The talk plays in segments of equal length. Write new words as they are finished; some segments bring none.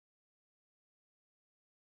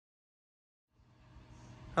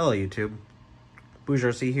Hello YouTube,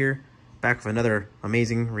 Voyager here, back with another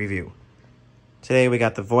amazing review. Today we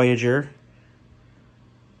got the Voyager,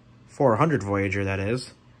 400 Voyager that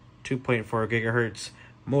is, 2.4 gigahertz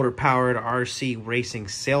motor-powered RC racing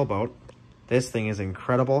sailboat. This thing is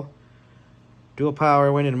incredible. Dual power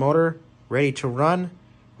winded motor, ready to run,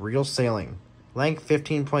 real sailing. Length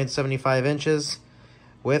 15.75 inches,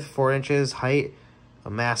 width 4 inches, height a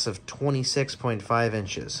massive 26.5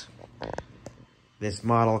 inches. This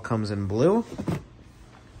model comes in blue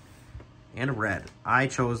and red. I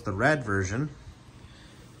chose the red version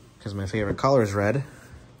because my favorite color is red.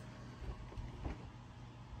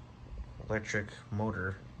 Electric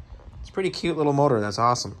motor. It's a pretty cute little motor. That's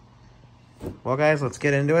awesome. Well, guys, let's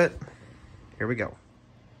get into it. Here we go.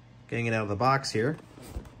 Getting it out of the box here.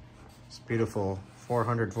 This beautiful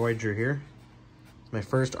 400 Voyager here. It's my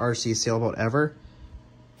first RC sailboat ever.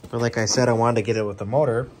 But like I said, I wanted to get it with the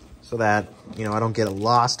motor so that, you know, I don't get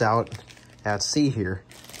lost out at sea here.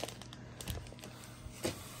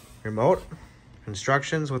 Remote,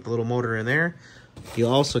 instructions with the little motor in there. You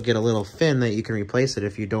also get a little fin that you can replace it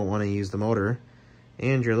if you don't want to use the motor,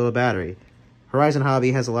 and your little battery. Horizon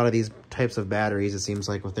Hobby has a lot of these types of batteries, it seems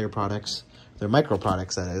like, with their products. Their micro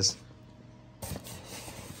products, that is.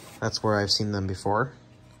 That's where I've seen them before.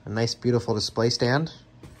 A nice, beautiful display stand.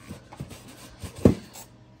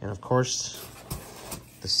 And of course,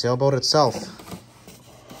 the sailboat itself.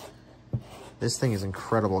 This thing is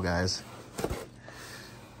incredible, guys.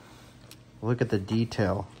 Look at the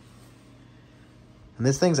detail. And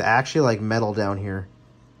this thing's actually like metal down here.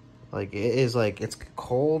 Like, it is like, it's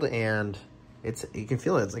cold and you can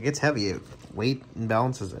feel it. It's like, it's heavy. It weight and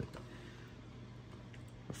balances it.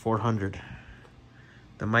 400.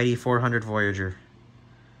 The mighty 400 Voyager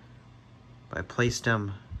by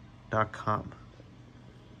playstem.com.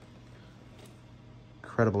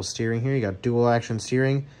 Incredible steering here. You got dual action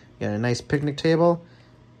steering. You got a nice picnic table.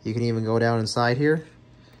 You can even go down inside here,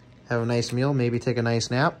 have a nice meal, maybe take a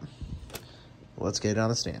nice nap. Let's get it on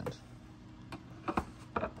the stand.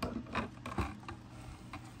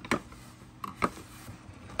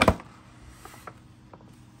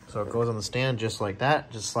 So it goes on the stand just like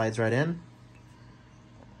that, just slides right in.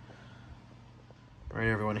 All right,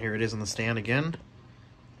 everyone, here it is on the stand again.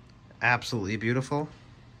 Absolutely beautiful.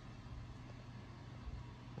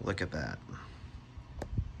 Look at that.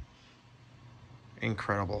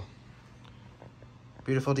 Incredible.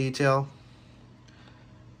 Beautiful detail.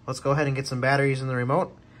 Let's go ahead and get some batteries in the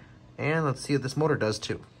remote, and let's see what this motor does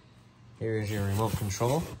too. Here's your remote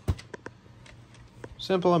control.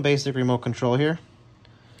 Simple and basic remote control here.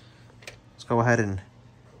 Let's go ahead and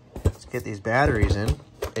let's get these batteries in.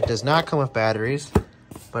 It does not come with batteries,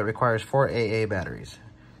 but it requires 4 AA batteries,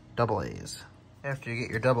 double A's. After you get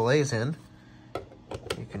your double A's in,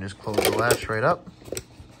 you can just close the latch right up.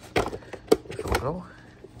 If it'll go.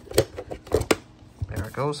 There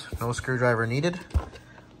it goes. No screwdriver needed.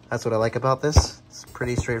 That's what I like about this. It's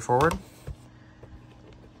pretty straightforward.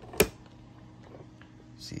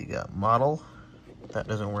 So you got model. That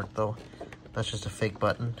doesn't work though. That's just a fake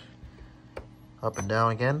button. Up and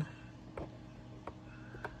down again.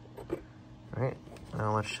 All right,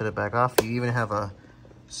 now let's shut it back off. You even have a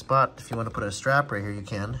spot if you want to put a strap right here, you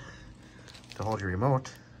can, to hold your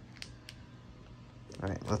remote. All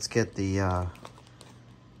right, let's get the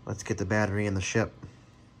battery in the ship.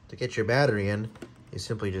 To get your battery in, you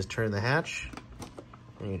simply just turn the hatch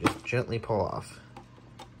and you just gently pull off.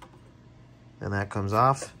 And that comes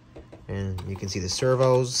off, and you can see the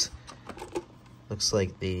servos. Looks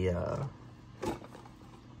like the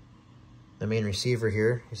main receiver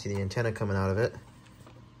here. You see the antenna coming out of it.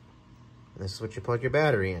 And this is what you plug your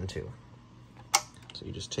battery into. So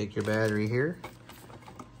you just take your battery here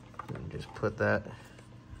and just put that.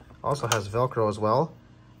 Also has Velcro as well,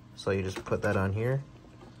 so you just put that on here.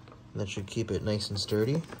 And that should keep it nice and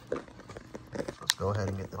sturdy. Let's go ahead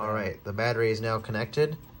and get the battery. All right, the battery is now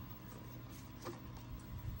connected.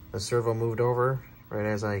 The servo moved over right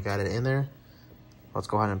as I got it in there. Let's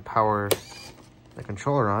go ahead and power the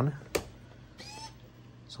controller on.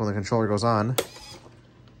 So when the controller goes on,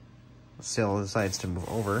 the sail decides to move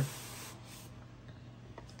over.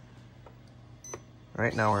 All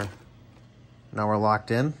right, now we're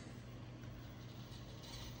locked in.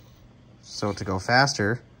 So to go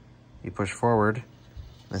faster, you push forward,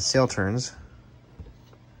 and the sail turns.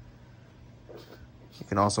 You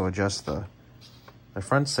can also adjust the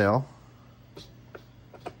front sail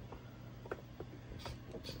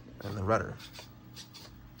and the rudder.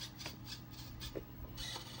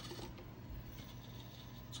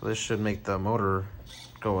 So this should make the motor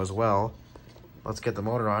go as well. Let's get the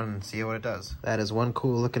motor on and see what it does. That is one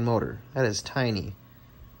cool looking motor. That is tiny.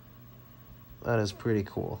 That is pretty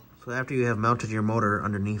cool. So after you have mounted your motor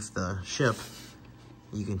underneath the ship,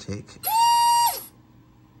 you can take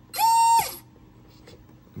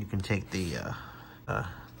the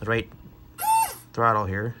right throttle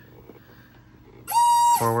here,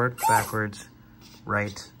 forward, backwards,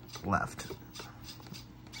 right, left.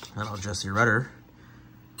 That'll adjust your rudder,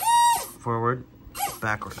 forward,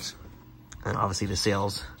 backwards, and obviously the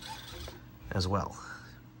sails as well.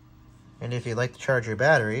 And if you'd like to charge your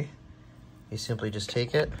battery, you simply just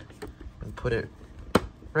take it and put it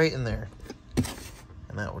right in there,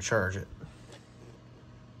 and that will charge it.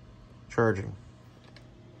 Charging.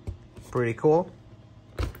 Pretty cool.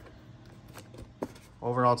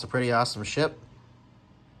 Overall, it's a pretty awesome ship.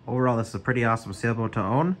 Overall, this is a pretty awesome sailboat to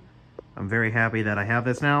own. I'm very happy that I have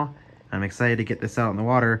this now. I'm excited to get this out in the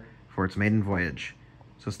water for its maiden voyage.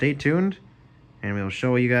 So stay tuned, and we'll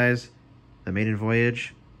show you guys the maiden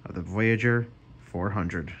voyage of the Voyager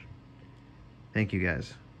 400. Thank you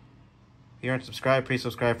guys. If you aren't subscribed, please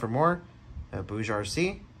subscribe for more at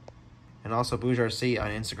BougeRC, and also BougeRC on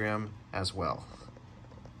Instagram as well.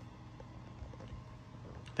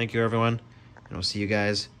 Thank you, everyone, and we'll see you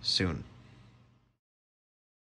guys soon.